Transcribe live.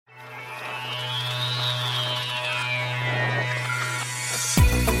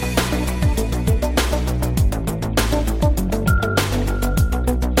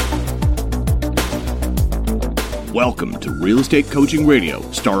Welcome to Real Estate Coaching Radio,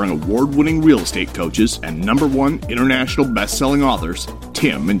 starring award-winning real estate coaches and #1 international best-selling authors,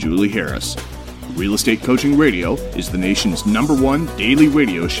 Tim and Julie Harris. Real Estate Coaching Radio is the nation's #1 daily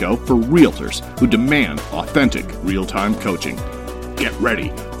radio show for realtors who demand authentic, real-time coaching. Get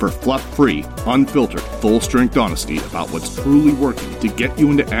ready for fluff-free, unfiltered, full-strength honesty about what's truly working to get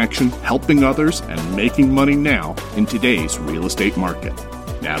you into action, helping others, and making money now in today's real estate market.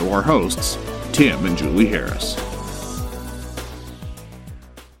 Now to our hosts, Tim and Julie Harris.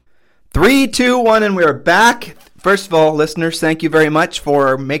 3, 2, 1, and we're back. First of all, listeners, thank you very much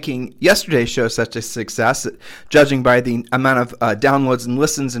for making yesterday's show such a success. Judging by the amount of downloads and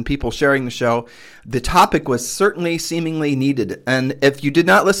listens and people sharing the show, the topic was certainly seemingly needed. And if you did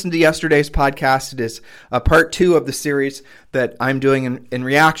not listen to yesterday's podcast, it is part 2 of the series that I'm doing in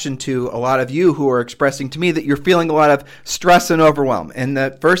reaction to a lot of you who are expressing to me that you're feeling a lot of stress and overwhelm. And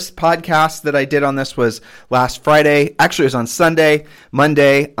the first podcast that I did on this was last Friday. Actually, it was on Sunday,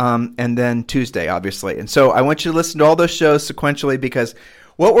 Monday, and then Tuesday, obviously. And so I want you to listen to all those shows sequentially, because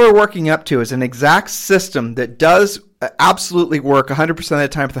what we're working up to is an exact system that does absolutely work 100% of the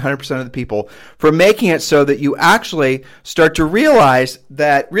time with 100% of the people, for making it so that you actually start to realize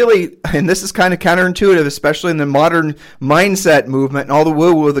that really, and this is kind of counterintuitive, especially in the modern mindset movement and all the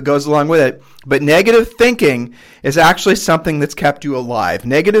woo-woo that goes along with it, but negative thinking is actually something that's kept you alive.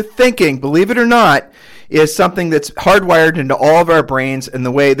 Negative thinking, believe it or not, is something that's hardwired into all of our brains, and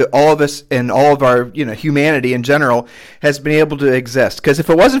the way that all of us and all of our humanity in general has been able to exist. Because if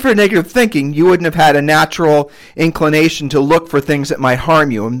it wasn't for negative thinking, you wouldn't have had a natural inclination to look for things that might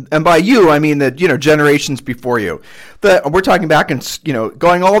harm you. And by you, I mean the generations before you. We're talking back and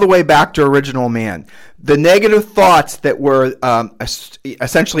going all the way back to original man. The negative thoughts that were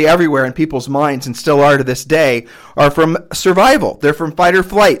essentially everywhere in people's minds and still are to this day are from survival. They're from fight or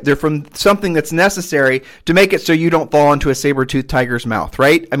flight. They're from something that's necessary to make it so you don't fall into a saber-toothed tiger's mouth,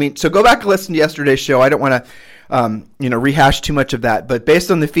 right? I mean, so go back and listen to yesterday's show. I don't want to rehash too much of that, but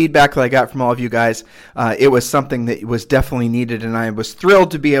based on the feedback that I got from all of you guys, it was something that was definitely needed, and I was thrilled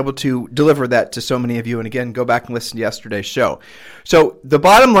to be able to deliver that to so many of you. And again, go back and listen to yesterday's show. So the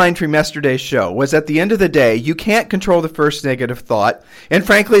bottom line from yesterday's show was, at the end of the day, you can't control the first negative thought, and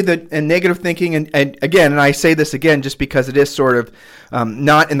frankly, and negative thinking, and again, and I say this again just because it is sort of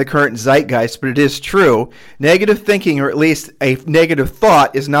not in the current zeitgeist, but it is true. Negative thinking, or at least a negative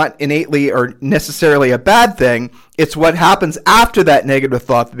thought, is not innately or necessarily a bad thing. It's what happens after that negative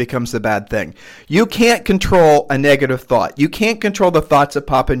thought that becomes the bad thing. You can't control a negative thought. You can't control the thoughts that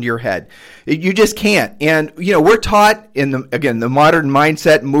pop into your head. You just can't. And, we're taught in the modern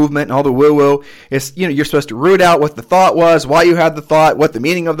mindset movement and all the woo-woo is, you're supposed to root out what the thought was, why you had the thought, what the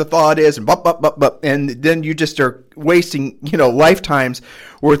meaning of the thought is, and and then you just are wasting, lifetimes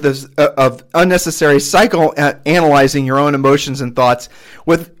worth of unnecessary analyzing your own emotions and thoughts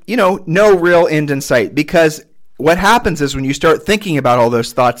with, no real end in sight. Because what happens is, when you start thinking about all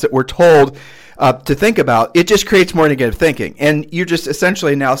those thoughts that we're told to think about, it just creates more negative thinking. And you're just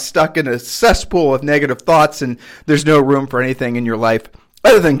essentially now stuck in a cesspool of negative thoughts, and there's no room for anything in your life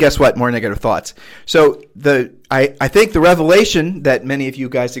other than, guess what, more negative thoughts. So I think the revelation that many of you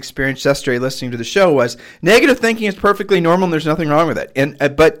guys experienced yesterday listening to the show was, negative thinking is perfectly normal and there's nothing wrong with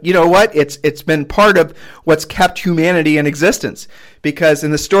it. But you know what? It's been part of what's kept humanity in existence. Because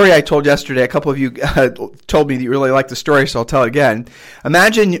in the story I told yesterday, a couple of you told me that you really liked the story, so I'll tell it again.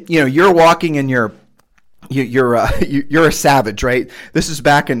 Imagine, you're walking in you're a savage, right? This is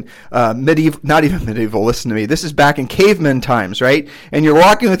back in medieval, not even medieval, listen to me. This is back in caveman times, right? And you're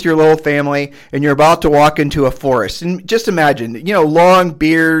walking with your little family, and you're about to walk into a forest. And just imagine, long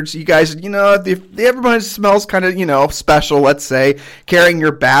beards, you guys, everyone smells kind of, special, let's say, carrying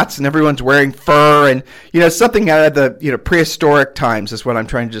your bats, and everyone's wearing fur, and, something out of the, prehistoric times is what I'm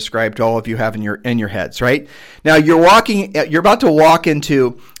trying to describe to all of you have in your heads, right? Now, you're about to walk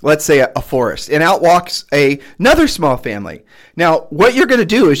into, let's say, a forest, and out walks another small family. Now, what you're going to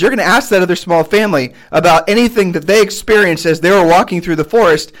do is you're going to ask that other small family about anything that they experienced as they were walking through the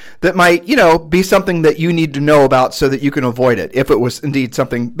forest that might, be something that you need to know about so that you can avoid it, if it was indeed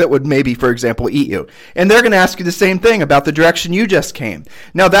something that would maybe, for example, eat you. And they're going to ask you the same thing about the direction you just came.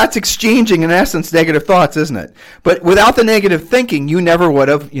 Now, that's exchanging, in essence, negative thoughts, isn't it? But without the negative thinking, you never would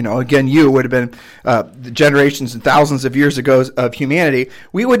have, again, you would have been the generations and thousands of years ago of humanity.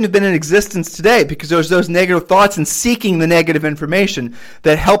 We wouldn't have been in existence today, because there was those negative thoughts and seeking the negative information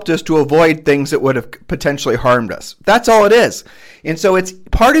that helped us to avoid things that would have potentially harmed us. That's all it is. And so it's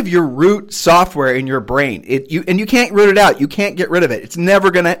part of your root software in your brain. You can't root it out. You can't get rid of it. It's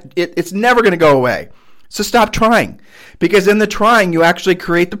never gonna go away. So stop trying, because in the trying, you actually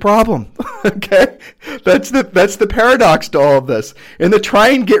create the problem. Okay? That's the paradox to all of this. In the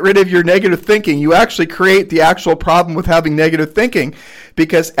trying to get rid of your negative thinking, you actually create the actual problem with having negative thinking,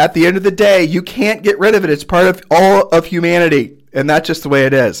 because at the end of the day, you can't get rid of it. It's part of all of humanity, and that's just the way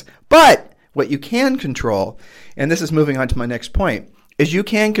it is. But what you can control, and this is moving on to my next point, is you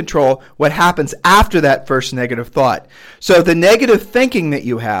can control what happens after that first negative thought. So the negative thinking that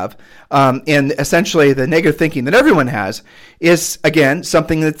you have, and essentially the negative thinking that everyone has, is, again,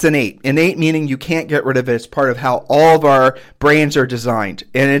 something that's innate. Innate meaning you can't get rid of it. It's part of how all of our brains are designed,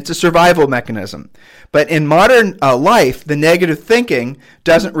 and it's a survival mechanism. But in modern life, the negative thinking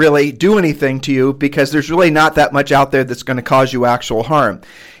doesn't really do anything to you, because there's really not that much out there that's going to cause you actual harm.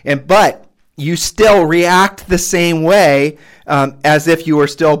 But you still react the same way as if you were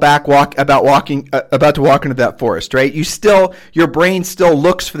still about to walk into that forest, right? Your brain still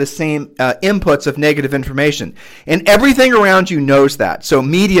looks for the same inputs of negative information, and everything around you knows that. So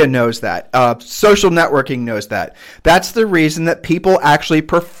media knows that, social networking knows that. That's the reason that people actually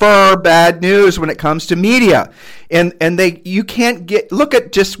prefer bad news when it comes to media, and you can't look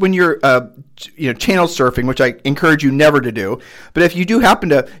at just when you're channel surfing, which I encourage you never to do. But if you do happen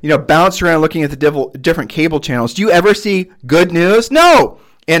to bounce around looking at the different cable channels, do you ever see good news? No.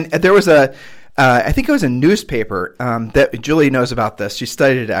 And there was I think it was a newspaper that Julie knows about this. She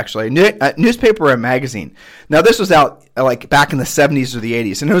studied it, actually. A newspaper or a magazine. Now, this was out like back in the 70s or the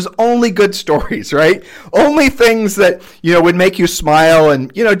 80s, and it was only good stories, right? Only things that, would make you smile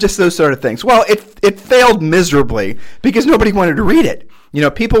and, just those sort of things. Well, it failed miserably because nobody wanted to read it.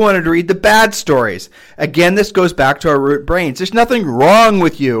 People wanted to read the bad stories. Again, this goes back to our root brains. There's nothing wrong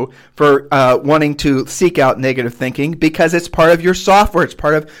with you for wanting to seek out negative thinking, because it's part of your software. It's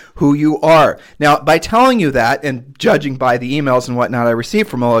part of who you are. Now, by telling you that, and judging by the emails and whatnot I received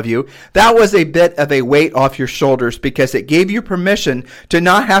from all of you, that was a bit of a weight off your shoulders, because it gave you permission to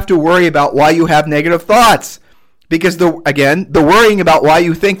not have to worry about why you have negative thoughts. Because, the worrying about why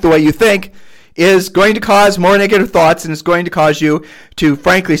you think the way you think is going to cause more negative thoughts, and it's going to cause you to,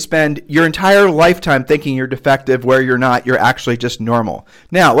 frankly, spend your entire lifetime thinking you're defective where you're not. You're actually just normal.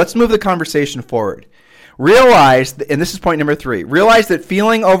 Now, let's move the conversation forward. Realize, and this is point number 3, realize that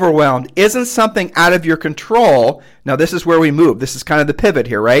feeling overwhelmed isn't something out of your control. Now, this is where we move. This is kind of the pivot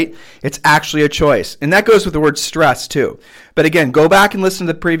here, right? It's actually a choice. And that goes with the word stress, too. But again, go back and listen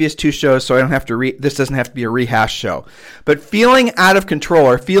to the previous 2 shows so I don't have to this doesn't have to be a rehash show. But feeling out of control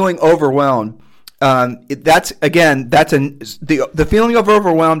or feeling overwhelmed, the feeling of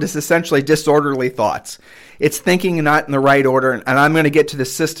overwhelmed is essentially disorderly thoughts. It's thinking not in the right order, and I'm going to get to the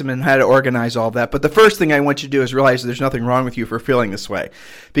system and how to organize all that. But the first thing I want you to do is realize that there's nothing wrong with you for feeling this way.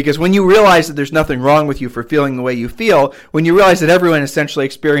 Because when you realize that there's nothing wrong with you for feeling the way you feel, when you realize that everyone essentially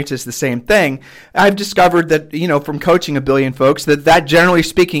experiences the same thing, I've discovered that, from coaching a billion folks, that generally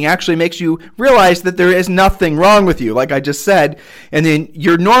speaking actually makes you realize that there is nothing wrong with you, like I just said, and then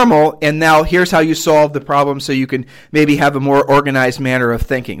you're normal, and now here's how you solve the problem so you can maybe have a more organized manner of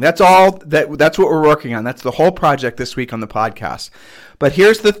thinking. That's what we're working on. That's the whole project this week on the podcast. But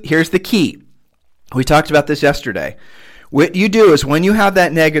here's the key. We talked about this yesterday. What you do is when you have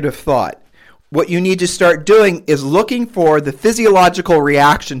that negative thought, what you need to start doing is looking for the physiological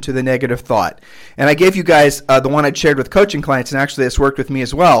reaction to the negative thought. And I gave you guys the one I'd shared with coaching clients, and actually this worked with me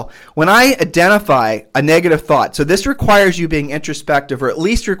as well. When I identify a negative thought, so this requires you being introspective, or at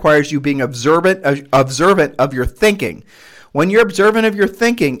least requires you being observant of your thinking. When you're observant of your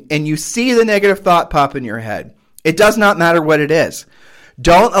thinking and you see the negative thought pop in your head, it does not matter what it is.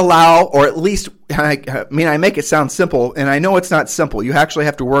 Don't allow, or at least, I make it sound simple, and I know it's not simple. You actually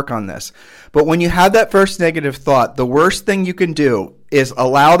have to work on this. But when you have that first negative thought, the worst thing you can do is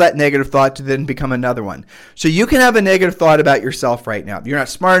allow that negative thought to then become another one. So you can have a negative thought about yourself right now. You're not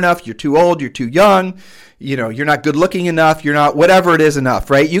smart enough, you're too old, you're too young, you're not good looking enough, you're not whatever it is enough,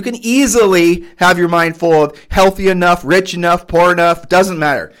 right? You can easily have your mind full of healthy enough, rich enough, poor enough, doesn't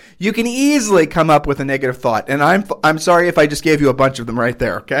matter. You can easily come up with a negative thought. And I'm sorry if I just gave you a bunch of them right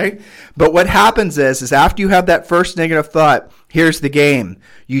there, okay? But what happens is after you have that first negative thought, here's the game.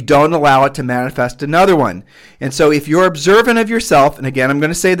 You don't allow it to manifest another one. And so if you're observant of yourself, and again, I'm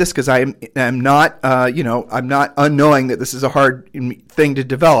going to say this because I'm not unknowing that this is a hard thing to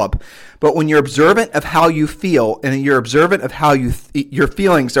develop. But when you're observant of how you feel, and you're observant of how your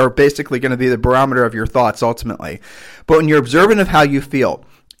feelings are basically going to be the barometer of your thoughts ultimately. But when you're observant of how you feel,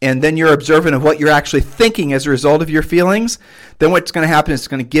 and then you're observant of what you're actually thinking as a result of your feelings, then what's going to happen is it's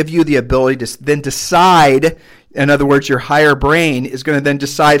going to give you the ability to then decide. In other words, your higher brain is going to then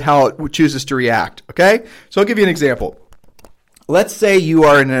decide how it chooses to react. Okay? So I'll give you an example. let's say you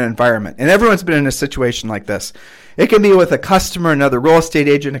are in an environment, and everyone's been in a situation like this. It can be with a customer, another real estate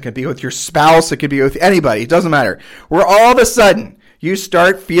agent. It could be with your spouse. It could be with anybody. It doesn't matter. Where all of a sudden you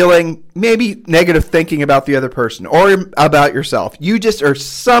start feeling maybe negative thinking about the other person or about yourself. You just are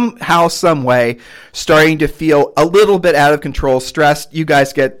somehow, some way starting to feel a little bit out of control, stressed. You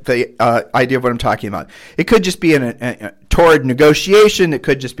guys get the idea of what I'm talking about. It could just be a toward negotiation. It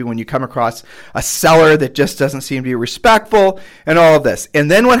could just be when you come across a seller that just doesn't seem to be respectful and all of this.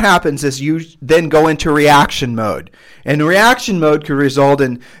 And then what happens is you then go into reaction mode. And reaction mode could result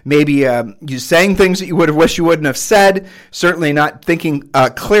in maybe you saying things that you would have wished you wouldn't have said, certainly not thinking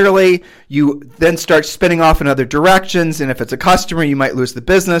clearly. You then start spinning off in other directions. And if it's a customer, you might lose the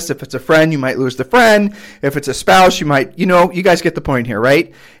business. If it's a friend, you might lose the friend. If it's a spouse, you might, you guys get the point here,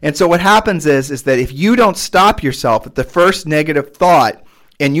 right? And so what happens is that if you don't stop yourself at the first negative thought,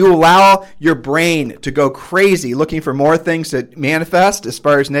 and you allow your brain to go crazy looking for more things to manifest as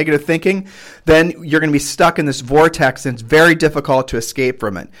far as negative thinking, then you're going to be stuck in this vortex, and it's very difficult to escape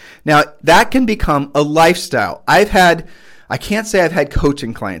from it. Now, that can become a lifestyle. I can't say I've had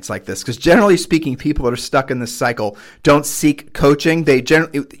coaching clients like this, because generally speaking, people that are stuck in this cycle don't seek coaching.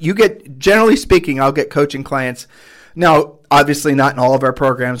 Generally speaking, I'll get coaching clients. Now, obviously not in all of our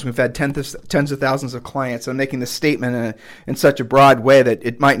programs. We've had tens of thousands of clients. I'm making this statement in such a broad way that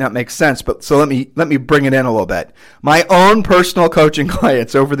it might not make sense. But so let me bring it in a little bit. My own personal coaching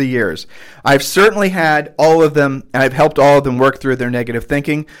clients over the years, I've certainly had all of them, and I've helped all of them work through their negative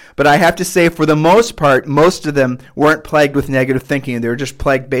thinking. But I have to say, for the most part, most of them weren't plagued with negative thinking. They were just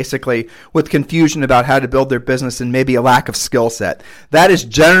plagued basically with confusion about how to build their business and maybe a lack of skill set. That is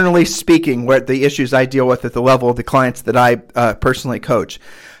generally speaking what the issues I deal with at the level of the clients that I personally coach.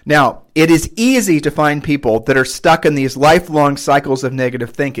 Now, it is easy to find people that are stuck in these lifelong cycles of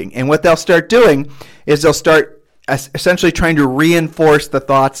negative thinking. And what they'll start doing is they'll start essentially trying to reinforce the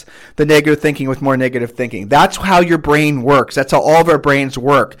thoughts, the negative thinking with more negative thinking. That's how your brain works. That's how all of our brains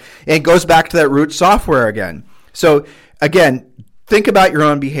work. And it goes back to that root software again. So again, think about your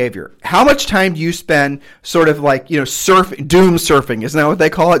own behavior. How much time do you spend sort of like, doom surfing? Isn't that what they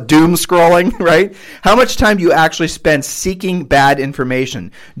call it? Doom scrolling, right? How much time do you actually spend seeking bad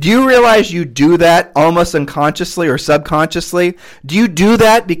information? Do you realize you do that almost unconsciously or subconsciously? Do you do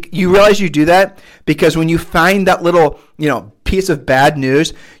that? You realize you do that because when you find that little, piece of bad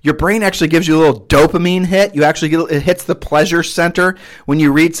news, your brain actually gives you a little dopamine hit. It hits the pleasure center when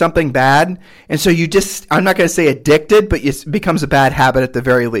you read something bad. And so I'm not going to say addicted, but it becomes a bad habit at the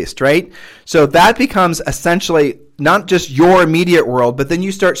very least, right? So that becomes essentially not just your immediate world, but then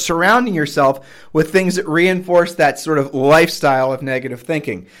you start surrounding yourself with things that reinforce that sort of lifestyle of negative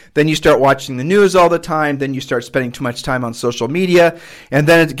thinking. Then you start watching the news all the time. Then you start spending too much time on social media. And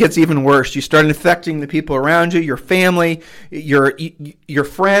then it gets even worse. You start infecting the people around you, your family, your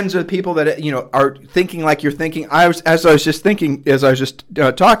friends, or the people that are thinking like you're thinking. As I was just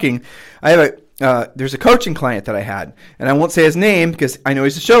talking, I have there's a coaching client that I had, and I won't say his name because I know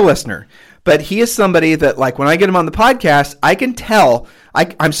he's a show listener. But he is somebody that, like, when I get him on the podcast, I can tell,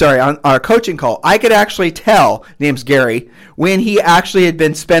 on our coaching call, I could actually tell, name's Gary, when he actually had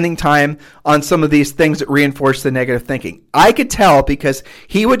been spending time on some of these things that reinforce the negative thinking. I could tell because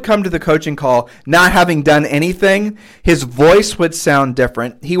he would come to the coaching call not having done anything. His voice would sound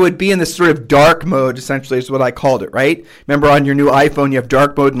different. He would be in this sort of dark mode, essentially is what I called it, right? Remember on your new iPhone, you have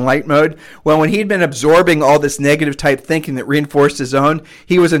dark mode and light mode? Well, when he'd been absorbing all this negative type thinking that reinforced his own,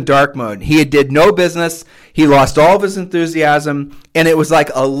 he was in dark mode. He did no business. He lost all of his enthusiasm, and it was like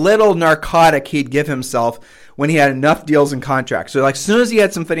a little narcotic he'd give himself when he had enough deals and contracts. So like as soon as he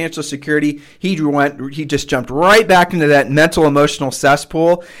had some financial security, he just jumped right back into that mental emotional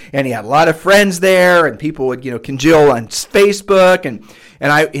cesspool, and he had a lot of friends there, and people would congeal on Facebook, and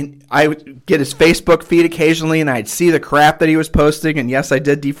I would get his Facebook feed occasionally, and I'd see the crap that he was posting, and yes, I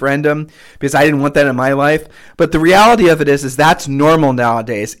did defriend him because I didn't want that in my life. But the reality of it is that's normal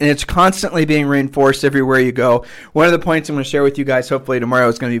nowadays, and it's constantly being reinforced everywhere you go. One of the points I'm going to share with you guys hopefully tomorrow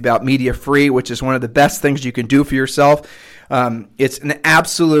is going to be about media free, which is one of the best things you can do for yourself. It's an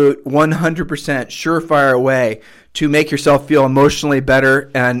absolute 100% surefire way to make yourself feel emotionally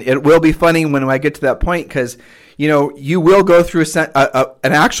better, and it will be funny when I get to that point because you will go through an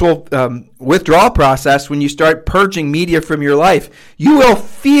actual withdrawal process when you start purging media from your life. You will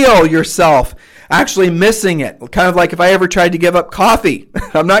feel yourself actually missing it. Kind of like if I ever tried to give up coffee.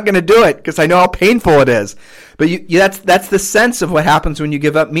 I'm not going to do it because I know how painful it is. But that's the sense of what happens when you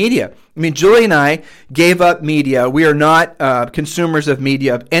give up media. I mean, Julie and I gave up media. We are not consumers of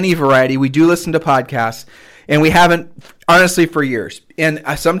media of any variety. We do listen to podcasts. And we haven't, honestly, for years. And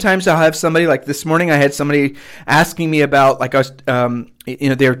sometimes I'll have somebody, like this morning, I had somebody asking me about, like I was,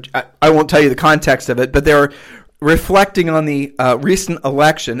 I won't tell you the context of it, but they're reflecting on the recent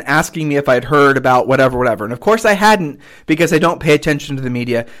election, asking me if I'd heard about whatever. And of course I hadn't, because I don't pay attention to the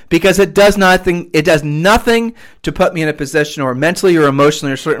media, because it does nothing to put me in a position, or mentally or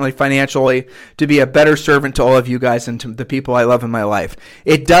emotionally or certainly financially, to be a better servant to all of you guys and to the people I love in my life.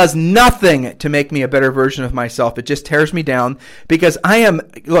 It does nothing to make me a better version of myself. It just tears me down, because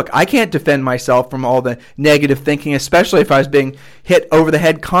I can't defend myself from all the negative thinking, especially if I was being hit over the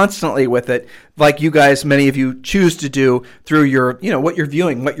head constantly with it, like you guys, many of you, choose to do through your, what you're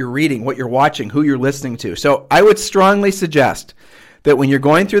viewing, what you're reading, what you're watching, who you're listening to. So I would strongly suggest that when you're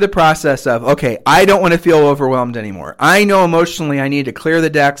going through the process of, okay, I don't want to feel overwhelmed anymore. I know emotionally I need to clear the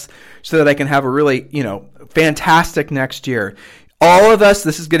decks so that I can have a really, fantastic next year. All of us,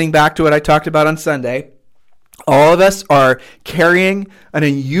 this is getting back to what I talked about on Sunday, all of us are carrying an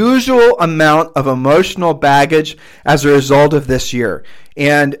unusual amount of emotional baggage as a result of this year.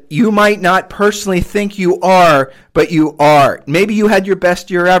 And you might not personally think you are, but you are. Maybe you had your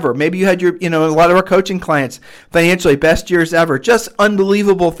best year ever. Maybe you had your, a lot of our coaching clients, financially, best years ever. Just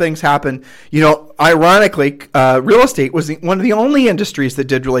unbelievable things happen. Ironically, real estate was one of the only industries that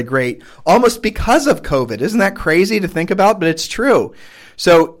did really great, almost because of COVID. Isn't that crazy to think about? But it's true.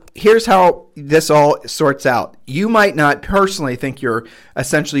 So here's how this all sorts out. You might not personally think you've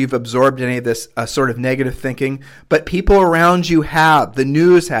absorbed any of this sort of negative thinking, but people around you have, the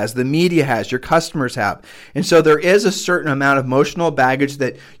news has, the media has, your customers have. And so there is a certain amount of emotional baggage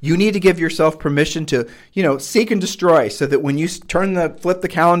that you need to give yourself permission to, seek and destroy, so that when you flip the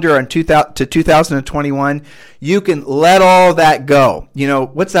calendar on to 2021, you can let all that go.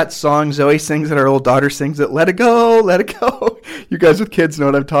 What's that song Zoe sings that our little daughter sings? It, let it go, let it go. You guys with kids know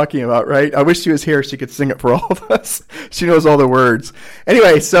what I'm talking about, right? I wish she was here so she could sing it for all of us. She knows all the words.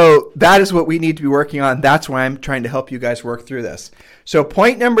 Anyway, so that is what we need to be working on. That's why I'm trying to help you guys work through this. So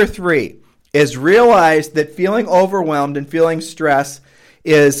point number 3 is realize that feeling overwhelmed and feeling stress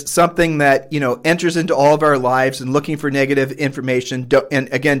is something that, enters into all of our lives, and looking for negative information. And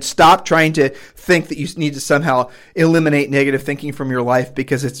again, stop trying to think that you need to somehow eliminate negative thinking from your life,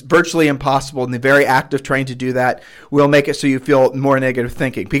 because it's virtually impossible. And the very act of trying to do that will make it so you feel more negative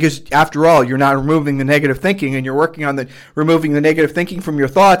thinking. Because after all, you're not removing the negative thinking, and you're working on removing the negative thinking from your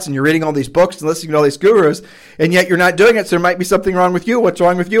thoughts, and you're reading all these books and listening to all these gurus, and yet you're not doing it. So there might be something wrong with you. What's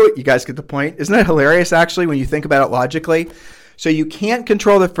wrong with you? You guys get the point. Isn't that hilarious, actually, when you think about it logically? So you can't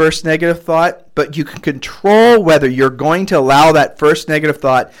control the first negative thought, but you can control whether you're going to allow that first negative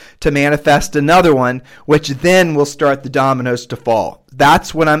thought to manifest another one, which then will start the dominoes to fall.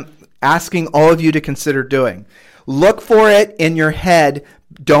 That's what I'm asking all of you to consider doing. Look for it in your head.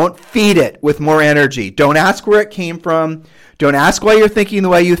 Don't feed it with more energy. Don't ask where it came from. Don't ask why you're thinking the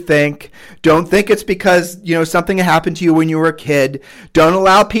way you think. Don't think it's because, something happened to you when you were a kid. Don't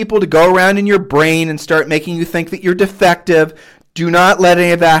allow people to go around in your brain and start making you think that you're defective. Do not let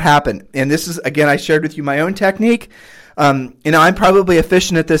any of that happen. And this is, again, I shared with you my own technique. I'm probably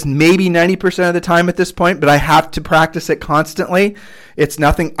efficient at this maybe 90% of the time at this point, but I have to practice it constantly. It's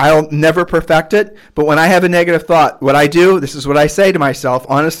nothing, I'll never perfect it. But when I have a negative thought, what I do, this is what I say to myself,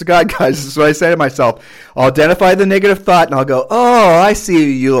 honest to God, guys, this is what I say to myself. I'll identify the negative thought and I'll go, oh, I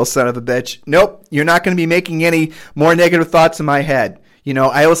see you little son of a bitch. Nope, you're not going to be making any more negative thoughts in my head.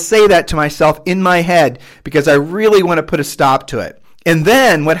 I will say that to myself in my head because I really want to put a stop to it. And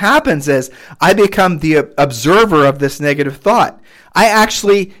then what happens is I become the observer of this negative thought. I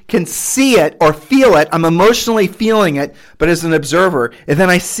actually can see it or feel it. I'm emotionally feeling it, but as an observer. And then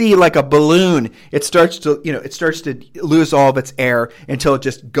I see like a balloon. It starts to lose all of its air until it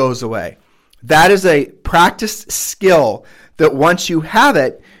just goes away. That is a practiced skill that once you have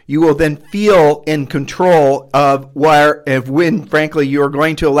it, you will then feel in control of when, frankly, you are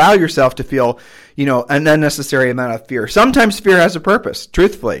going to allow yourself to feel, an unnecessary amount of fear. Sometimes fear has a purpose,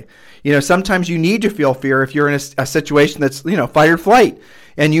 truthfully. Sometimes you need to feel fear if you're in a situation that's, fight or flight.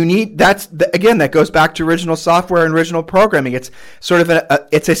 And that goes back to original software and original programming. It's sort of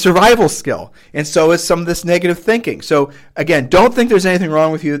it's a survival skill. And so is some of this negative thinking. So again, don't think there's anything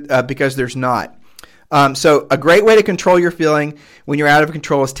wrong with you because there's not. So a great way to control your feeling when you're out of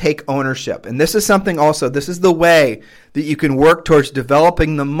control is take ownership. And this is something also, this is the way that you can work towards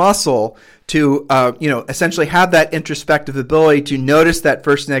developing the muscle to, essentially have that introspective ability to notice that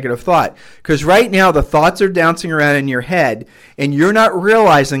first negative thought. Because right now the thoughts are bouncing around in your head and you're not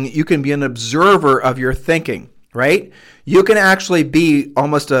realizing that you can be an observer of your thinking, right? You can actually be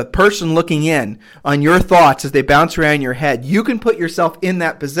almost a person looking in on your thoughts as they bounce around in your head. You can put yourself in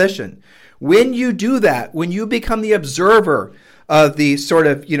that position When you do that, when you become the observer of the sort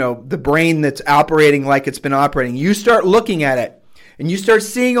of, the brain that's operating like it's been operating, you start looking at it and you start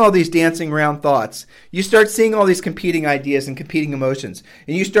seeing all these dancing around thoughts. You start seeing all these competing ideas and competing emotions,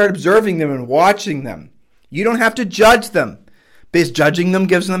 and you start observing them and watching them. You don't have to judge them, because judging them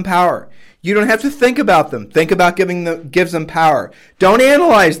gives them power. You don't have to think about them. Think about gives them power. Don't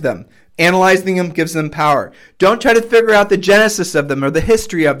analyze them. Analyzing them gives them power. Don't try to figure out the genesis of them or the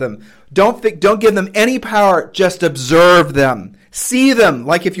history of them. Don't give them any power. Just observe them. See them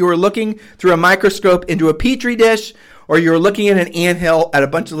like if you were looking through a microscope into a petri dish, or you were looking at an anthill at a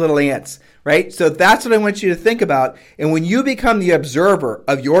bunch of little ants, right? So that's what I want you to think about. And when you become the observer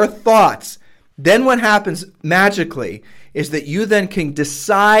of your thoughts, then what happens magically is that you then can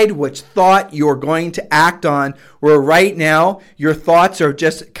decide which thought you're going to act on, where right now your thoughts are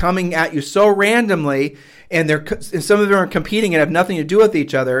just coming at you so randomly, and some of them are competing and have nothing to do with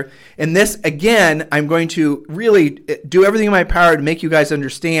each other. And this, again, I'm going to really do everything in my power to make you guys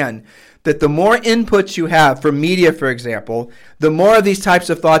understand that the more inputs you have from media, for example, the more of these types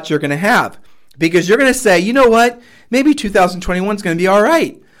of thoughts you're going to have. Because you're going to say, you know what, maybe 2021 is going to be all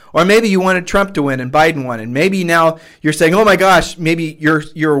right. Or maybe you wanted Trump to win and Biden won, and maybe now you're saying, "Oh my gosh!" Maybe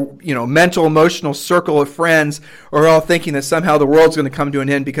your mental, emotional circle of friends are all thinking that somehow the world's going to come to an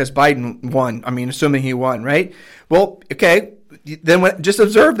end because Biden won. I mean, assuming he won, right? Well, okay, then just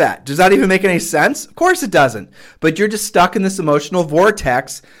observe that. Does that even make any sense? Of course it doesn't. But you're just stuck in this emotional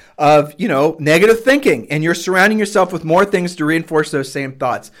vortex of negative thinking, and you're surrounding yourself with more things to reinforce those same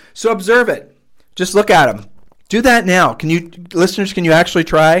thoughts. So observe it. Just look at them. Do that now. Listeners, can you actually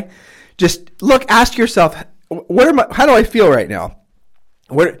try? Just look, ask yourself, how do I feel right now?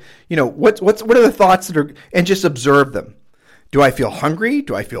 What are the thoughts that are, and just observe them. Do I feel hungry?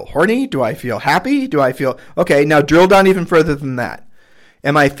 Do I feel horny? Do I feel happy? Okay, now drill down even further than that.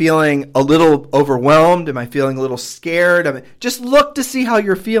 Am I feeling a little overwhelmed? Am I feeling a little scared? Just look to see how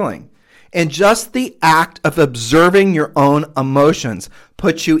you're feeling. And just the act of observing your own emotions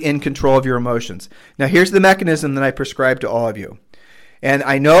puts you in control of your emotions. Now, here's the mechanism that I prescribe to all of you. And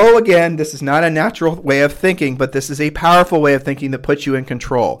I know, again, this is not a natural way of thinking, but this is a powerful way of thinking that puts you in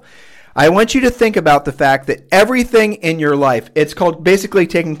control. I want you to think about the fact that everything in your life, it's called basically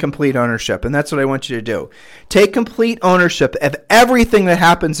taking complete ownership, and that's what I want you to do. Take complete ownership of everything that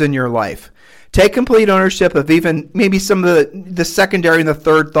happens in your life. Take complete ownership of even maybe some of the secondary and the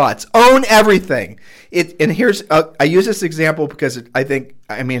third thoughts. Own everything. And here's, I use this example because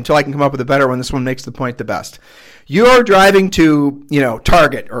until I can come up with a better one, this one makes the point the best. You are driving to,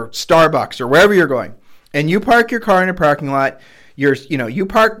 Target or Starbucks or wherever you're going, and you park your car in a parking lot. You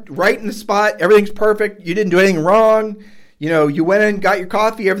parked right in the spot. Everything's perfect. You didn't do anything wrong. You went in, got your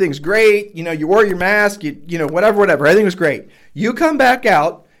coffee. Everything's great. You wore your mask. Whatever. Everything was great. You come back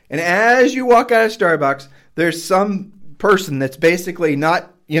out. And as you walk out of Starbucks, there's some person that's basically not,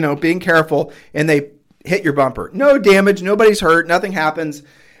 being careful, and they hit your bumper. No damage, nobody's hurt, nothing happens.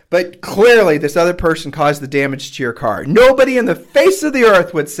 But clearly this other person caused the damage to your car. Nobody in the face of the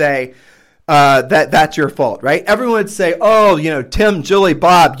earth would say that's your fault, right? Everyone would say, oh, Tim, Julie,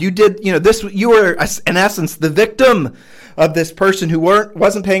 Bob, you did, this. You were, in essence, the victim of this person who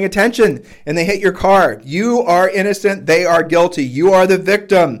wasn't paying attention, and they hit your car. You are innocent. They are guilty. You are the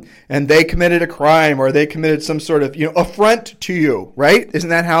victim, and they committed a crime, or they committed some sort of affront to you, right? Isn't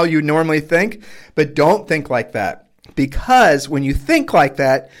that how you normally think? But don't think like that, because when you think like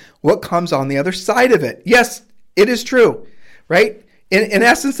that, what comes on the other side of it? Yes, it is true, right? In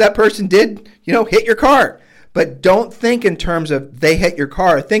essence, that person did, hit your car. But don't think in terms of they hit your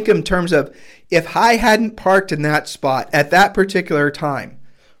car. Think in terms of, if I hadn't parked in that spot at that particular time,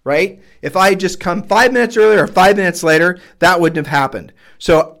 right? If I had just come 5 minutes earlier or 5 minutes later, that wouldn't have happened.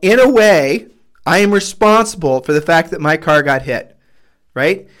 So in a way, I am responsible for the fact that my car got hit,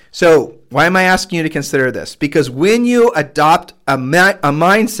 right? So why am I asking you to consider this? Because when you adopt a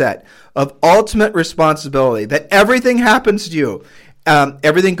mindset of ultimate responsibility, that everything happens to you,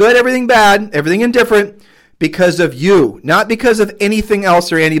 everything good, everything bad, everything indifferent, because of you, not because of anything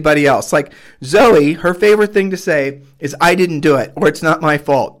else or anybody else. Like Zoe, her favorite thing to say is, I didn't do it, or it's not my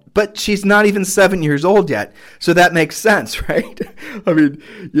fault. But she's not even 7 years old yet. So that makes sense, right? I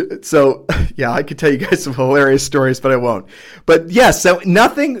could tell you guys some hilarious stories, but I won't. But yes, so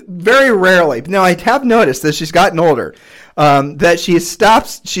nothing, very rarely. Now, I have noticed that she's gotten older, that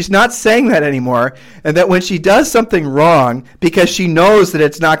she's not saying that anymore, and that when she does something wrong, because she knows that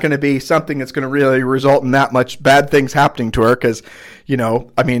it's not going to be something that's going to really result in that much bad things happening to her, because,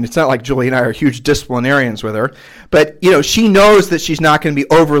 I mean, it's not like Julie and I are huge disciplinarians with her, but, she knows that she's not going to be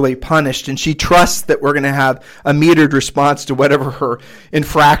overly punished, and she trusts that we're going to have a metered response to whatever her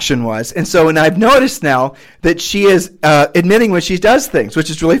infraction was. And so, and I've noticed now that she is admitting when she does things, which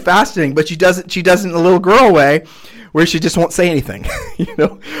is really fascinating, but she does it in a little girl way, where she just won't say anything.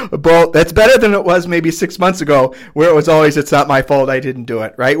 But that's better than it was maybe 6 months ago, where it was always, it's not my fault, I didn't do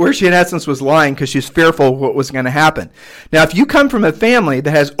it, right? Where she in essence was lying because she's fearful of what was going to happen. Now, if you come from a family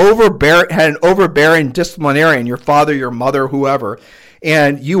that had an overbearing disciplinarian, your father, your mother, whoever,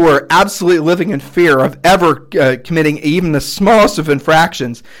 and you were absolutely living in fear of ever committing even the smallest of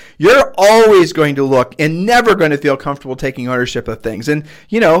infractions, you're always going to look and never going to feel comfortable taking ownership of things. And,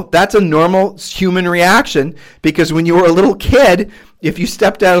 that's a normal human reaction, because when you were a little kid, if you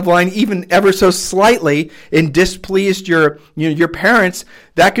stepped out of line even ever so slightly and displeased your parents,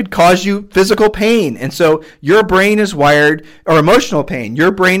 that could cause you physical pain. And so your brain is wired, or emotional pain, your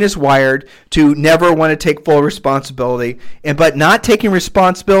brain is wired to never want to take full responsibility. But not taking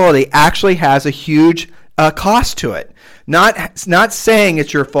responsibility actually has a huge cost to it. Not saying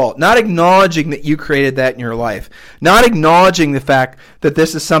it's your fault, not acknowledging that you created that in your life, not acknowledging the fact that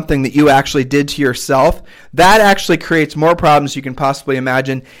this is something that you actually did to yourself. That actually creates more problems you can possibly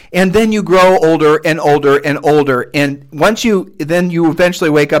imagine. And then you grow older and older and older. And once you eventually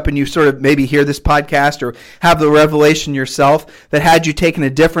wake up and you sort of maybe hear this podcast or have the revelation yourself that had you taken a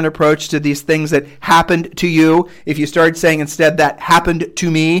different approach to these things that happened to you, if you started saying instead, that happened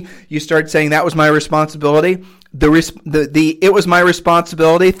to me, you start saying that was my responsibility. The it was my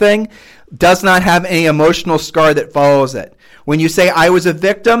responsibility thing does not have any emotional scar that follows it. When you say I was a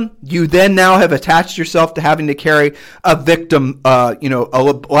victim, you then now have attached yourself to having to carry a victim, a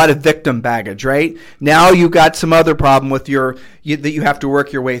lot of victim baggage, right? Now you've got some other problem with that you have to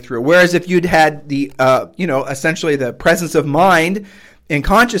work your way through. Whereas if you'd had the, essentially the presence of mind in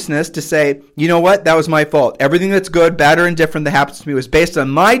consciousness to say, you know what, that was my fault. Everything that's good, bad, or indifferent that happens to me was based on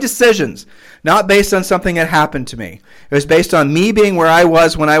my decisions, not based on something that happened to me. It was based on me being where I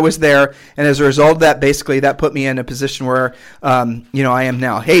was when I was there, and as a result of that, basically, that put me in a position where, I am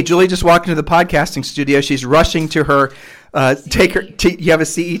now. Hey, Julie just walked into the podcasting studio. She's rushing to her, you have a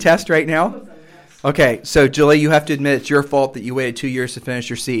CE test right now? Okay, so Julie, you have to admit it's your fault that you waited 2 years to finish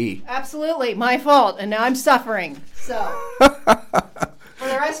your CE. Absolutely, my fault, and now I'm suffering, so... For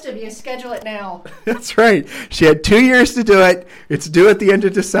the rest of you, schedule it now. That's right. She had 2 years to do it. It's due at the end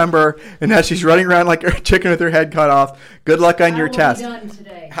of December, and now she's running around like a chicken with her head cut off. Good luck on your test. Done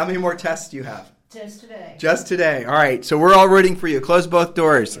today. How many more tests do you have? Just today. Just today. All right. So we're all rooting for you. Close both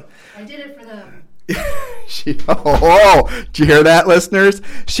doors. I did it for them. Did you hear that, listeners?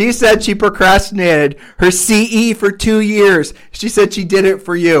 She said she procrastinated her CE for 2 years. She said she did it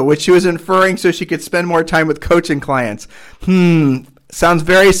for you, which she was inferring so she could spend more time with coaching clients. Sounds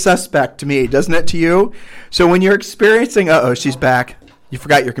very suspect to me, doesn't it to you? So when you're experiencing, she's back. You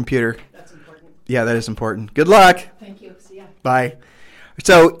forgot your computer. That's important. Yeah, that is important. Good luck. Thank you. See ya. Bye.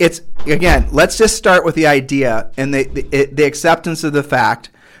 So let's just start with the idea and the acceptance of the fact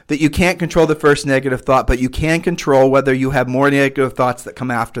that you can't control the first negative thought, but you can control whether you have more negative thoughts that come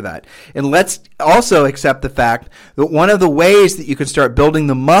after that. And let's also accept the fact that one of the ways that you can start building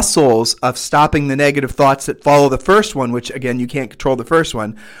the muscles of stopping the negative thoughts that follow the first one, which again, you can't control the first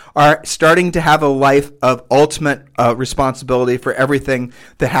one, are starting to have a life of ultimate responsibility for everything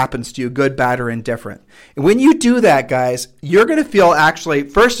that happens to you, good, bad, or indifferent. And when you do that, guys, you're going to feel actually,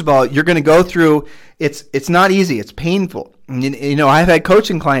 first of all, you're going to go through, it's not easy, it's painful. I've had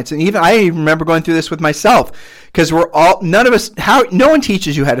coaching clients, and I even remember going through this with myself, because no one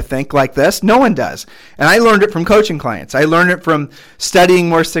teaches you how to think like this. No one does. And I learned it from coaching clients. I learned it from studying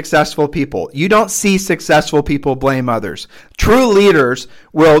more successful people. You don't see successful people blame others. True leaders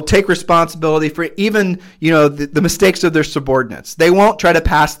will take responsibility for even, the mistakes of their subordinates. They won't try to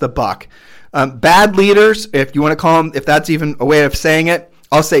pass the buck. Bad leaders, if you want to call them, if that's even a way of saying it,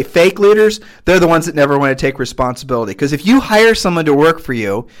 I'll say fake leaders, they're the ones that never want to take responsibility. Because if you hire someone to work for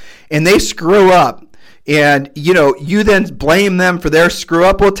you and they screw up, and you then blame them for their screw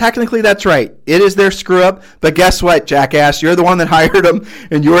up, well, technically that's right. It is their screw up, but guess what, jackass? You're the one that hired them,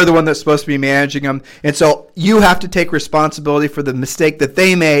 and you're the one that's supposed to be managing them. And so you have to take responsibility for the mistake that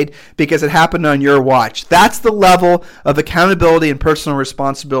they made because it happened on your watch. That's the level of accountability and personal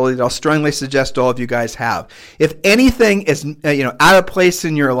responsibility that I'll strongly suggest all of you guys have. If anything is out of place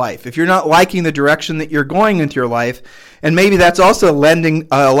in your life, if you're not liking the direction that you're going into your life, and maybe that's also lending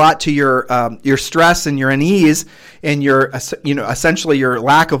a lot to your stress and your unease and your essentially your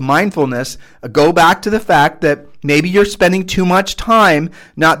lack of mindfulness. Go back to the fact that maybe you're spending too much time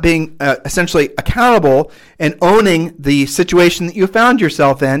not being essentially accountable and owning the situation that you found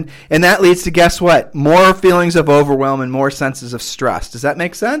yourself in, and that leads to, guess what? More feelings of overwhelm and more senses of stress. Does that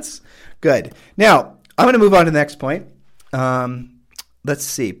make sense? Good. Now, I'm going to move on to the next point. Let's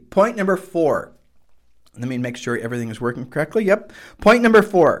see. Point number 4. Let me make sure everything is working correctly. Yep. Point number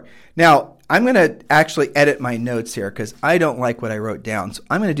 4. Now, I'm going to actually edit my notes here because I don't like what I wrote down. So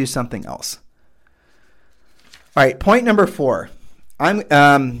I'm going to do something else. All right. Point number 4.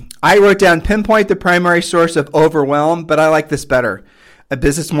 I wrote down pinpoint the primary source of overwhelm, but I like this better.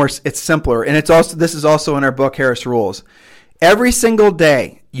 It's simpler. And this is also in our book, Harris Rules. Every single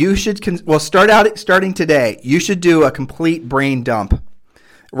day, you should, starting today, you should do a complete brain dump.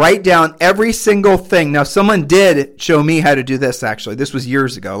 Write down every single thing. Now, someone did show me how to do this, actually. This was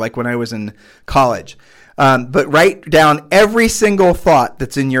years ago, like when I was in college. But write down every single thought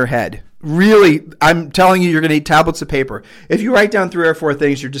that's in your head. Really, I'm telling you, you're going to need tablets of paper. If you write down 3 or 4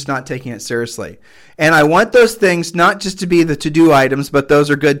 things, you're just not taking it seriously. And I want those things not just to be the to-do items, but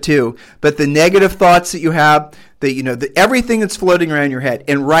those are good too. But the negative thoughts that you have, everything that's floating around your head,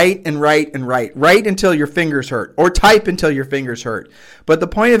 and write and write and write. Write until your fingers hurt, or type until your fingers hurt. But the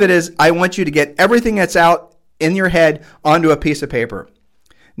point of it is, I want you to get everything that's out in your head onto a piece of paper.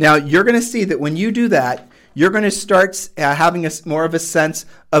 Now, you're going to see that when you do that, you're going to start having more of a sense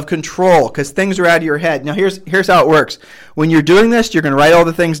of control because things are out of your head. Now, here's how it works. When you're doing this, you're going to write all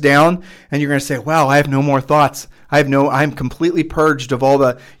the things down, and you're going to say, wow, I have no more thoughts. I'm completely purged of all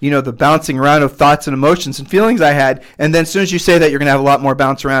the bouncing around of thoughts and emotions and feelings I had. And then as soon as you say that, you're going to have a lot more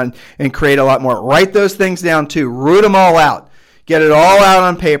bounce around and create a lot more. Write those things down too. Root them all out. Get it all out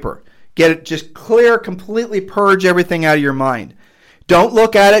on paper. Get it just clear, completely purge everything out of your mind. Don't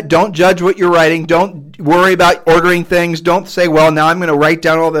look at it. Don't judge what you're writing. Don't worry about ordering things. Don't say, well, now I'm going to write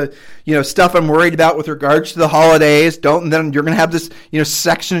down all the stuff I'm worried about with regards to the holidays. And then you're going to have this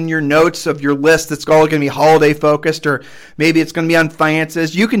section in your notes of your list that's all going to be holiday focused, or maybe it's going to be on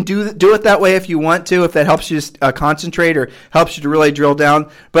finances. You can do it that way if you want to, if that helps you concentrate or helps you to really drill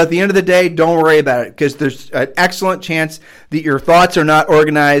down. But at the end of the day, don't worry about it because there's an excellent chance that your thoughts are not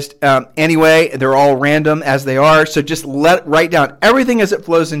organized anyway. They're all random as they are. So just write down everything as it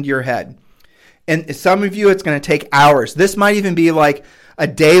flows into your head. And some of you, it's going to take hours. This might even be like a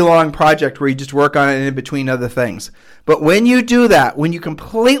day-long project where you just work on it in between other things. But when you do that, when you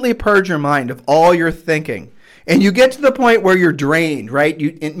completely purge your mind of all your thinking, and you get to the point where you're drained, right?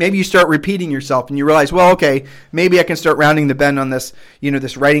 Maybe you start repeating yourself, and you realize, well, okay, maybe I can start rounding the bend on this,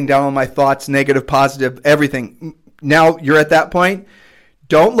 this writing down all my thoughts, negative, positive, everything. Now you're at that point.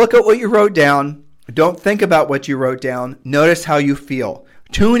 Don't look at what you wrote down. Don't think about what you wrote down. Notice how you feel.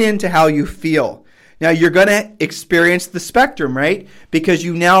 Tune into how you feel. Now, you're going to experience the spectrum, right? Because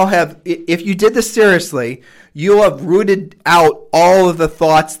you now have, if you did this seriously, you'll have rooted out all of the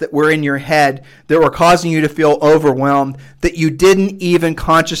thoughts that were in your head that were causing you to feel overwhelmed that you didn't even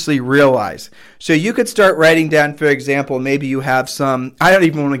consciously realize. So you could start writing down, for example, maybe you have some, I don't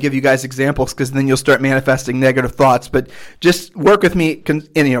even want to give you guys examples because then you'll start manifesting negative thoughts, but just work with me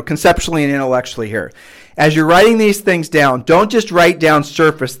conceptually and intellectually here. As you're writing these things down, don't just write down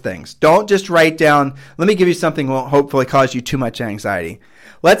surface things. Don't just write down, let me give you something that won't hopefully cause you too much anxiety.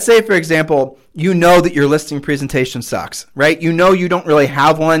 Let's say, for example, you know that your listing presentation sucks, right? You know you don't really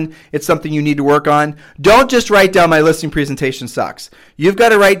have one. It's something you need to work on. Don't just write down my listing presentation sucks. You've got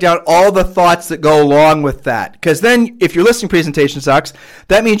to write down all the thoughts that go along with that. Because then if your listing presentation sucks,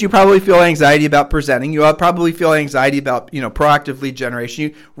 that means you probably feel anxiety about presenting. You probably feel anxiety about, proactive lead generation.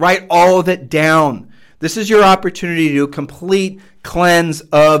 You write all of it down. This is your opportunity to do a complete cleanse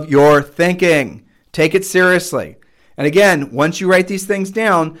of your thinking. Take it seriously. And again, once you write these things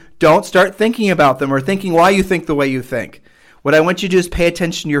down, don't start thinking about them or thinking why you think the way you think. What I want you to do is pay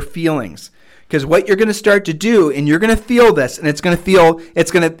attention to your feelings. Because what you're going to start to do, and you're going to feel this, and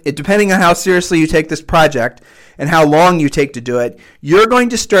depending on how seriously you take this project and how long you take to do it, you're going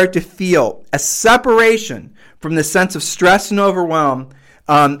to start to feel a separation from the sense of stress and overwhelm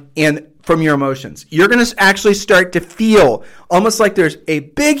and from your emotions. You're going to actually start to feel almost like there's a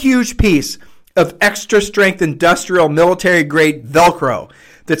big, huge piece of extra strength industrial military grade Velcro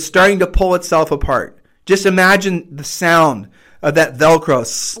that's starting to pull itself apart. Just imagine the sound of that Velcro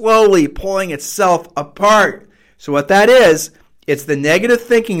slowly pulling itself apart. So what that is, it's the negative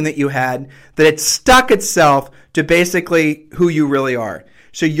thinking that you had that it stuck itself to basically who you really are.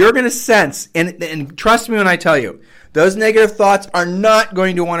 So you're going to sense, and trust me when I tell you, those negative thoughts are not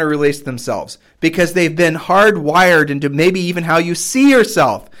going to want to release themselves because they've been hardwired into maybe even how you see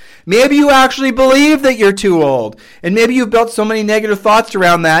yourself. Maybe you actually believe that you're too old, and maybe you've built so many negative thoughts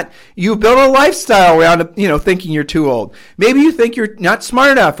around that. You've built a lifestyle around, thinking you're too old. Maybe you think you're not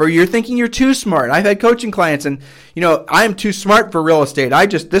smart enough, or you're thinking you're too smart. I've had coaching clients, and I'm too smart for real estate.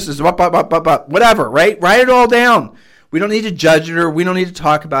 This is whatever, right? Write it all down. We don't need to judge it, or we don't need to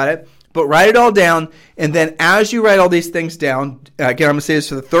talk about it. But write it all down, and then as you write all these things down, again, I'm going to say this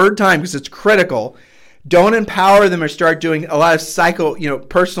for the third time because it's critical. Don't empower them or start doing a lot of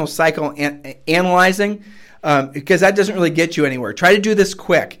personal psycho analyzing because that doesn't really get you anywhere. Try to do this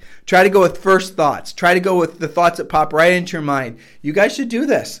quick. Try to go with first thoughts. Try to go with the thoughts that pop right into your mind. You guys should do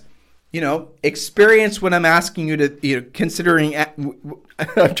this. Experience what I'm asking you to, considering,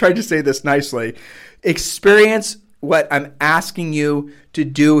 I'm trying to say this nicely, experience what I'm asking you to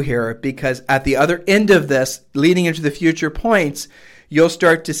do here, because at the other end of this, leading into the future points, you'll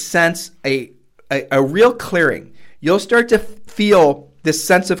start to sense a real clearing. You'll start to feel this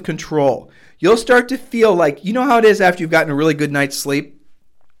sense of control. You'll start to feel like, how it is after you've gotten a really good night's sleep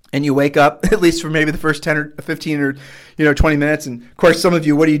and you wake up, at least for maybe the first 10 or 15 or 20 minutes. And of course, some of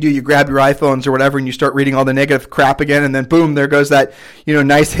you, what do? You grab your iPhones or whatever and you start reading all the negative crap again. And then boom, there goes that,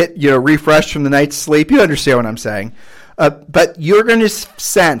 nice hit, refresh from the night's sleep. You understand what I'm saying. But you're going to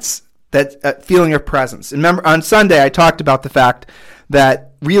sense that feeling of presence. And remember, on Sunday, I talked about the fact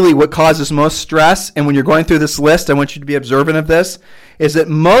that really what causes most stress, and when you're going through this list, I want you to be observant of this, is that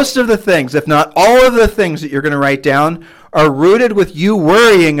most of the things, if not all of the things that you're going to write down, are rooted with you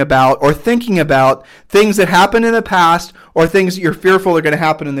worrying about or thinking about things that happened in the past or things that you're fearful are going to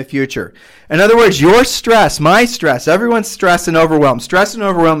happen in the future. In other words, your stress, my stress, everyone's stress and overwhelm. Stress and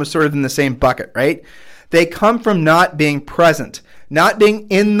overwhelm is sort of in the same bucket, right? They come from not being present, not being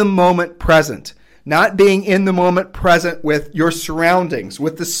in the moment present. Not being in the moment present with your surroundings,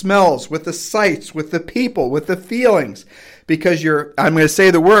 with the smells, with the sights, with the people, with the feelings. Because I'm going to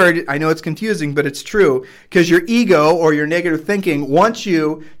say the word, I know it's confusing, but it's true. Because your ego or your negative thinking wants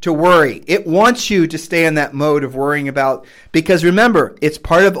you to worry. It wants you to stay in that mode of worrying about, because remember, it's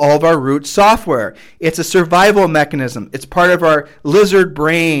part of all of our root software. It's a survival mechanism. It's part of our lizard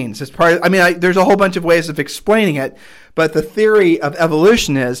brains. It's part of, there's a whole bunch of ways of explaining it. But the theory of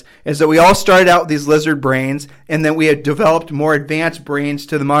evolution is that we all started out with these lizard brains, and then we had developed more advanced brains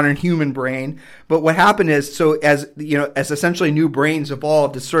to the modern human brain. But what happened is, so as essentially new brains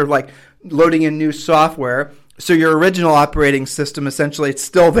evolved, it's sort of like loading in new software. So your original operating system, essentially, it's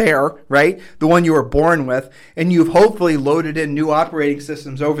still there, right? The one you were born with. And you've hopefully loaded in new operating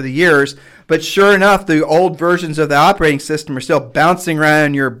systems over the years. But sure enough, the old versions of the operating system are still bouncing around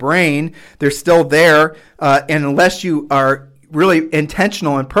in your brain. They're still there. And unless you are really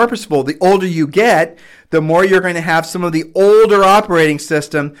intentional and purposeful, the older you get, the more you're going to have some of the older operating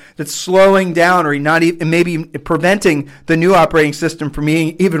system that's slowing down or not even maybe preventing the new operating system from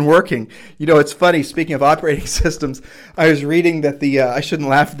even working. It's funny, speaking of operating systems, I was reading that I shouldn't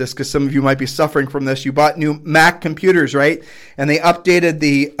laugh at this because some of you might be suffering from this. You bought new Mac computers, right? And they updated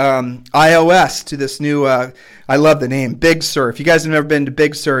the iOS to this new, I love the name, Big Sur. If you guys have never been to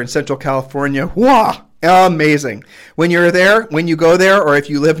Big Sur in Central California, wow! Amazing. When you go there, or if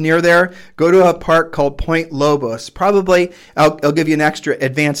you live near there, go to a park called Point Lobos. Probably, I'll give you an extra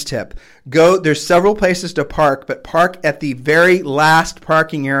advanced tip. There's several places to park, but park at the very last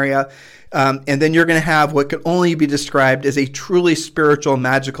parking area, and then you're going to have what can only be described as a truly spiritual,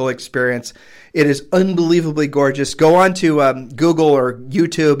 magical experience. It is unbelievably gorgeous. Go on to Google or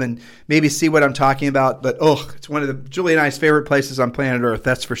YouTube and maybe see what I'm talking about. But, it's one of Julie and I's favorite places on planet Earth,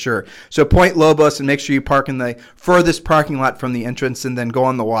 that's for sure. So Point Lobos, and make sure you park in the furthest parking lot from the entrance and then go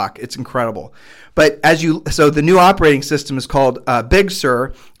on the walk. It's incredible. But so the new operating system is called Big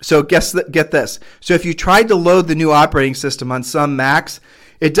Sur. So get this. So if you tried to load the new operating system on some Macs,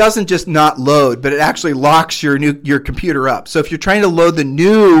 it doesn't just not load, but it actually locks your computer up. So if you're trying to load the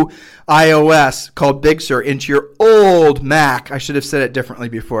new iOS called Big Sur into your old Mac, I should have said it differently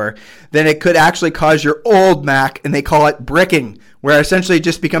before, then it could actually cause your old Mac, and they call it bricking, where essentially it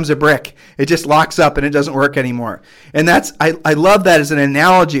just becomes a brick. It just locks up and it doesn't work anymore. And I love that as an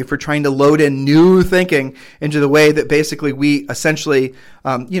analogy for trying to load in new thinking into the way that basically we essentially,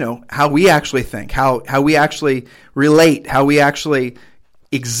 how we actually think, how we actually relate, how we actually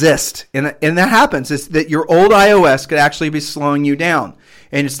exist. And that happens is that your old iOS could actually be slowing you down,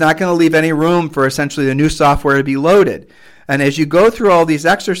 and it's not going to leave any room for essentially the new software to be loaded. And as you go through all these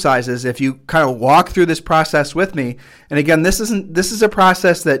exercises, if you kind of walk through this process with me, And again, this is a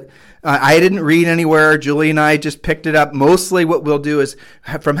process that I didn't read anywhere. Julie and I just picked it up. Mostly what we'll do is,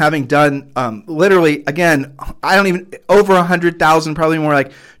 from having done literally, again, over 100,000, probably more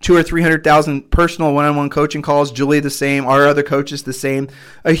like 200,000 or 300,000 personal one-on-one coaching calls. Julie the same, our other coaches the same.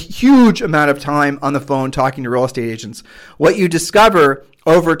 A huge amount of time on the phone talking to real estate agents. What you discover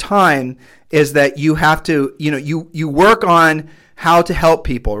over time is that you have to, you work on how to help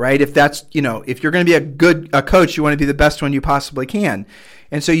people, right? If that's, if you're going to be a coach, you want to be the best one you possibly can.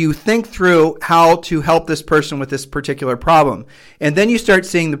 And so you think through how to help this person with this particular problem. And then you start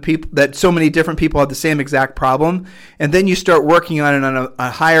seeing that so many different people have the same exact problem. And then you start working on it on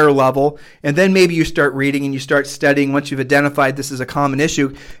a higher level. And then maybe you start reading and you start studying once you've identified this is a common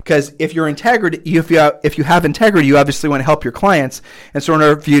issue. Because if you have integrity, you obviously want to help your clients. And so in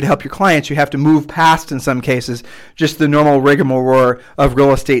order for you to help your clients, you have to move past, in some cases, just the normal rigmarole of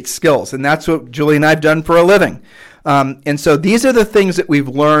real estate skills. And that's what Julie and I have done for a living. And so these are the things that we've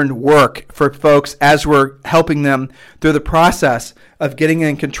learned work for folks as we're helping them through the process of getting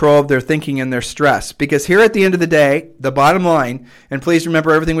in control of their thinking and their stress. Because here at the end of the day, the bottom line, and please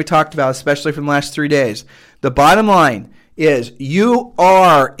remember everything we talked about, especially from the last 3 days, the bottom line is you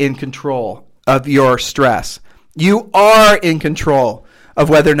are in control of your stress. You are in control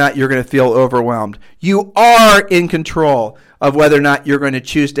of whether or not you're going to feel overwhelmed. You are in control of whether or not you're going to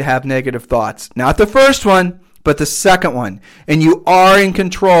choose to have negative thoughts. Not the first one, but the second one. And you are in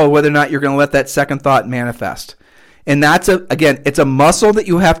control whether or not you're going to let that second thought manifest. And that's, it's a muscle that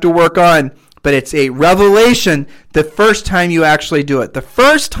you have to work on, but it's a revelation the first time you actually do it. The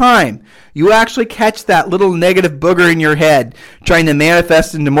first time you actually catch that little negative booger in your head trying to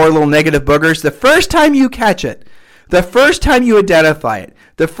manifest into more little negative boogers, the first time you catch it, the first time you identify it,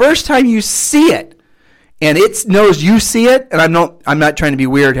 the first time you see it, and it knows you see it, and I'm not trying to be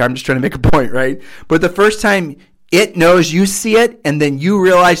weird here, I'm just trying to make a point, right? But the first time it knows you see it, and then you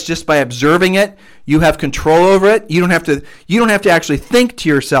realize just by observing it, you have control over it. You don't have to actually think to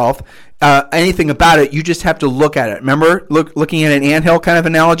yourself anything about it. You just have to look at it. Remember, looking at an anthill kind of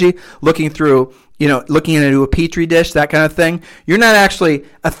analogy, looking into a petri dish, that kind of thing. You're not actually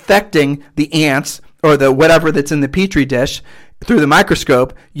affecting the ants or the whatever that's in the petri dish through the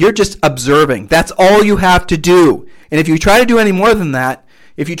microscope. You're just observing. That's all you have to do. And if you try to do any more than that,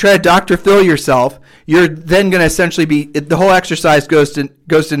 if you try to Dr. Phil yourself, you're then going to essentially the whole exercise goes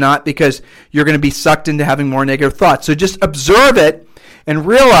to naught, because you're going to be sucked into having more negative thoughts. So just observe it and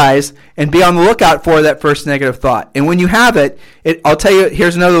realize and be on the lookout for that first negative thought. And when you have it, I'll tell you,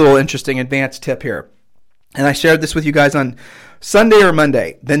 here's another little interesting advanced tip here. And I shared this with you guys on Sunday or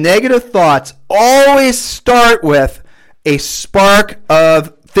Monday. The negative thoughts always start with a spark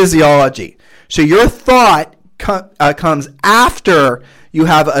of physiology. So your thought comes after you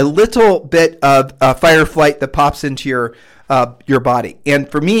have a little bit of fight or flight that pops into your body. And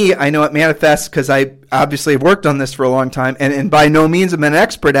for me, I know it manifests because I obviously have worked on this for a long time, and by no means am I an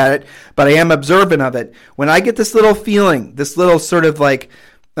expert at it, but I am observant of it. When I get this little feeling, this little sort of like,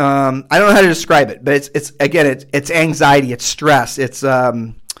 I don't know how to describe it, but it's anxiety, it's stress, it's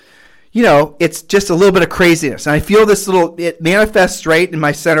it's just a little bit of craziness. And I feel it manifests right in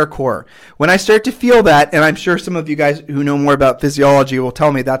my center core. When I start to feel that, and I'm sure some of you guys who know more about physiology will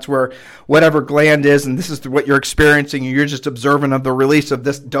tell me that's where whatever gland is, and this is what you're experiencing, and you're just observant of the release of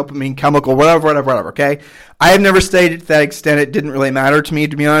this dopamine chemical, whatever, okay? I have never studied to that extent. It didn't really matter to me,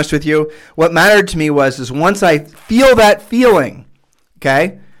 to be honest with you. What mattered to me was once I feel that feeling,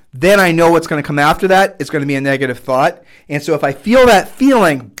 okay, then I know what's going to come after that. It's going to be a negative thought. And so if I feel that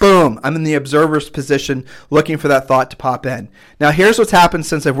feeling, boom, I'm in the observer's position looking for that thought to pop in. Now, here's what's happened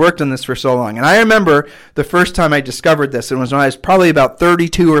since I've worked on this for so long. And I remember the first time I discovered this, and it was when I was probably about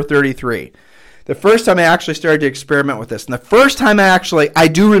 32 or 33. The first time I actually started to experiment with this. And the first time I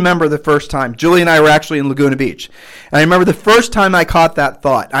do remember the first time. Julie and I were actually in Laguna Beach. And I remember the first time I caught that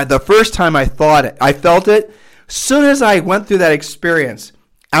thought. The first time I thought it. I felt it. As soon as I went through that experience,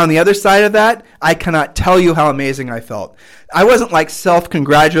 on the other side of that, I cannot tell you how amazing I felt. I wasn't like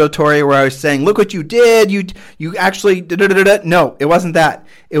self-congratulatory where I was saying, look what you did, you actually da-da-da-da-da. No, it wasn't that.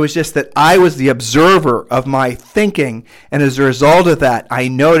 It was just that I was the observer of my thinking, and as a result of that, I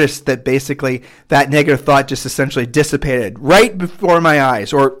noticed that basically that negative thought just essentially dissipated right before my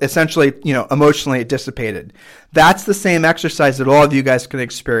eyes, or essentially, emotionally it dissipated. That's the same exercise that all of you guys can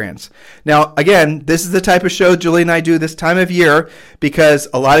experience. Now, again, this is the type of show Julie and I do this time of year because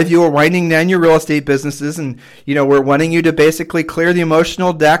a lot of you are winding down your real estate businesses, and we're wanting you to basically clear the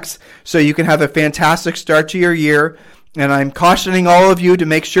emotional decks so you can have a fantastic start to your year. And I'm cautioning all of you to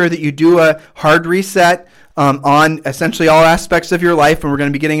make sure that you do a hard reset on essentially all aspects of your life, and we're going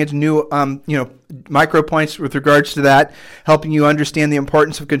to be getting into new micro points with regards to that, helping you understand the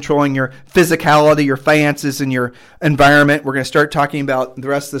importance of controlling your physicality, your finances, and your environment. We're going to start talking about the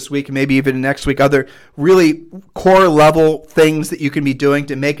rest of this week and maybe even next week other really core level things that you can be doing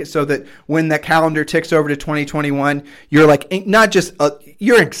to make it so that when the calendar ticks over to 2021, you're like not just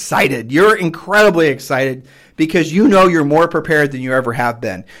you're excited, you're incredibly excited, because you know you're more prepared than you ever have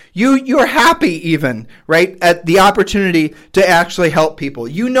been. You're happy even, right, at the opportunity to actually help people.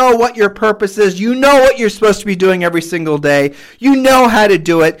 You know what your purpose is. You know what you're supposed to be doing every single day. You know how to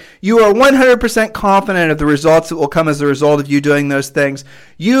do it. You are 100% confident of the results that will come as a result of you doing those things.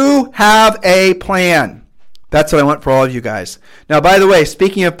 You have a plan. That's what I want for all of you guys. Now, by the way,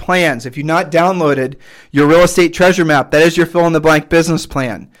 speaking of plans, if you've not downloaded your real estate treasure map, that is your fill-in-the-blank business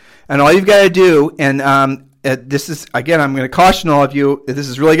plan. And all you've got to do, and this is, again, I'm going to caution all of you, this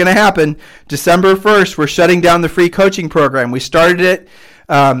is really going to happen. December 1st, we're shutting down the free coaching program. We started it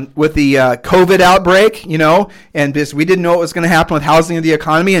with the COVID outbreak, and because we didn't know what was going to happen with housing and the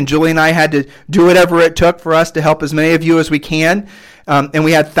economy, and Julie and I had to do whatever it took for us to help as many of you as we can. And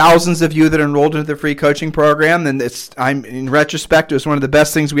we had thousands of you that enrolled into the free coaching program, and in retrospect, it was one of the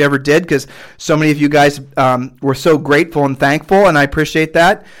best things we ever did because so many of you guys were so grateful and thankful, and I appreciate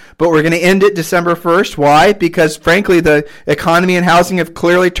that. But we're going to end it December 1st. Why? Because, frankly, the economy and housing have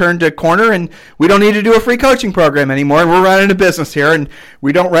clearly turned a corner, and we don't need to do a free coaching program anymore. We're running a business here, and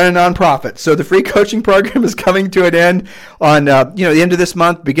we don't run a nonprofit. So the free coaching program is coming to an end on the end of this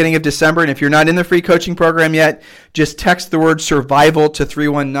month, beginning of December. And if you're not in the free coaching program yet, just text the word survival to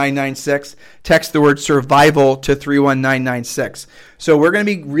 31996. Text the word survival to 31996. So we're going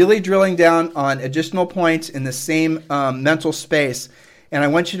to be really drilling down on additional points in the same mental space. And I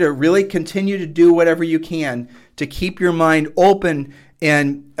want you to really continue to do whatever you can to keep your mind open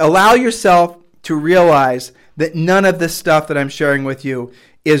and allow yourself to realize that none of this stuff that I'm sharing with you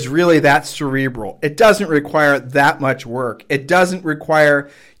is really that cerebral. It doesn't require that much work. It doesn't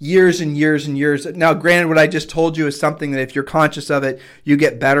require years and years and years. Now, granted, what I just told you is something that if you're conscious of it, you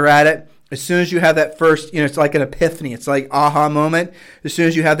get better at it. As soon as you have that first, it's like an epiphany. It's like aha moment. As soon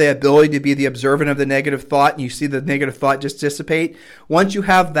as you have the ability to be the observant of the negative thought and you see the negative thought just dissipate, once you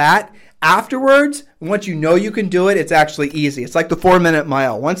have that, afterwards, once you know you can do it, it's actually easy. It's like the 4-minute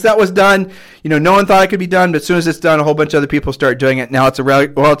mile. Once that was done, no one thought it could be done, but as soon as it's done, a whole bunch of other people start doing it. Now it's a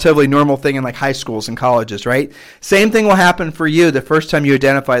relatively normal thing in like high schools and colleges, right? Same thing will happen for you the first time you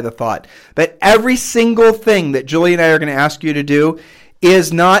identify the thought. But every single thing that Julie and I are going to ask you to do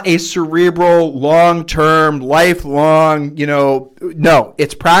is not a cerebral, long-term, lifelong, no,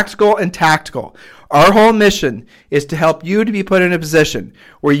 it's practical and tactical. Our whole mission is to help you to be put in a position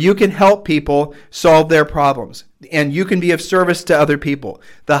where you can help people solve their problems and you can be of service to other people.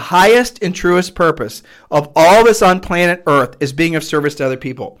 The highest and truest purpose of all of us on planet Earth is being of service to other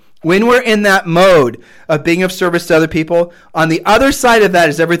people. When we're in that mode of being of service to other people, on the other side of that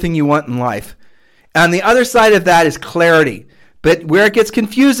is everything you want in life. On the other side of that is clarity. But where it gets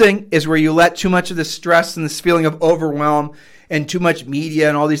confusing is where you let too much of this stress and this feeling of overwhelm and too much media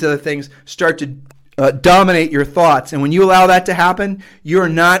and all these other things start to dominate your thoughts. And when you allow that to happen, you're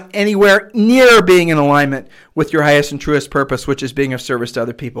not anywhere near being in alignment with your highest and truest purpose, which is being of service to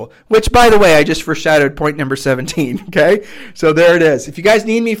other people. Which, by the way, I just foreshadowed point number 17, okay? So there it is. If you guys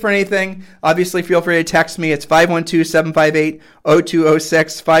need me for anything, obviously feel free to text me. It's 512-758-0206,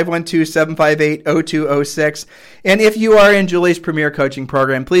 512-758-0206. And if you are in Julie's Premier Coaching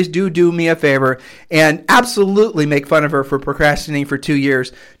Program, please do me a favor and absolutely make fun of her for procrastinating for 2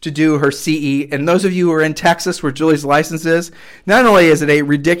 years to do her CE. And those of you who are in Texas where Julie's license is, not only is it a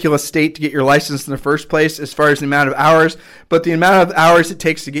ridiculous state to get your license in the first place as far as the amount of hours, but the amount of hours it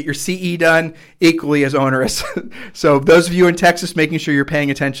takes to get your CE done equally as onerous. So those of you in Texas, making sure you're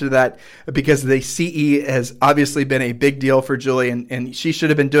paying attention to that because the CE has obviously been a big deal for Julie, and she should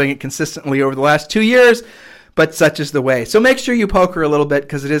have been doing it consistently over the last 2 years, but such is the way. So make sure you poke her a little bit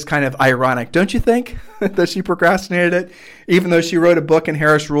because it is kind of ironic, don't you think, that she procrastinated it? Even though she wrote a book in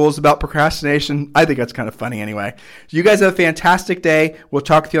Harris Rules about procrastination, I think that's kind of funny anyway. You guys have a fantastic day. We'll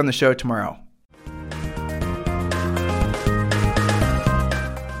talk with you on the show tomorrow.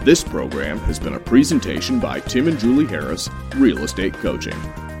 This program has been a presentation by Tim and Julie Harris, Real Estate Coaching.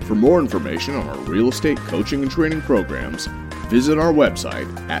 For more information on our real estate coaching and training programs, visit our website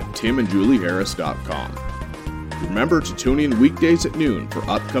at timandjulieharris.com. Remember to tune in weekdays at noon for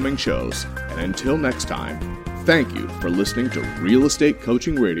upcoming shows, and until next time, thank you for listening to Real Estate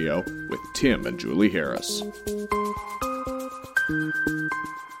Coaching Radio with Tim and Julie Harris.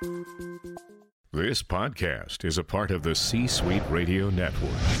 This podcast is a part of the C-Suite Radio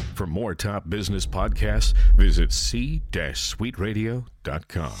Network. For more top business podcasts, visit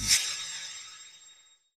c-suiteradio.com.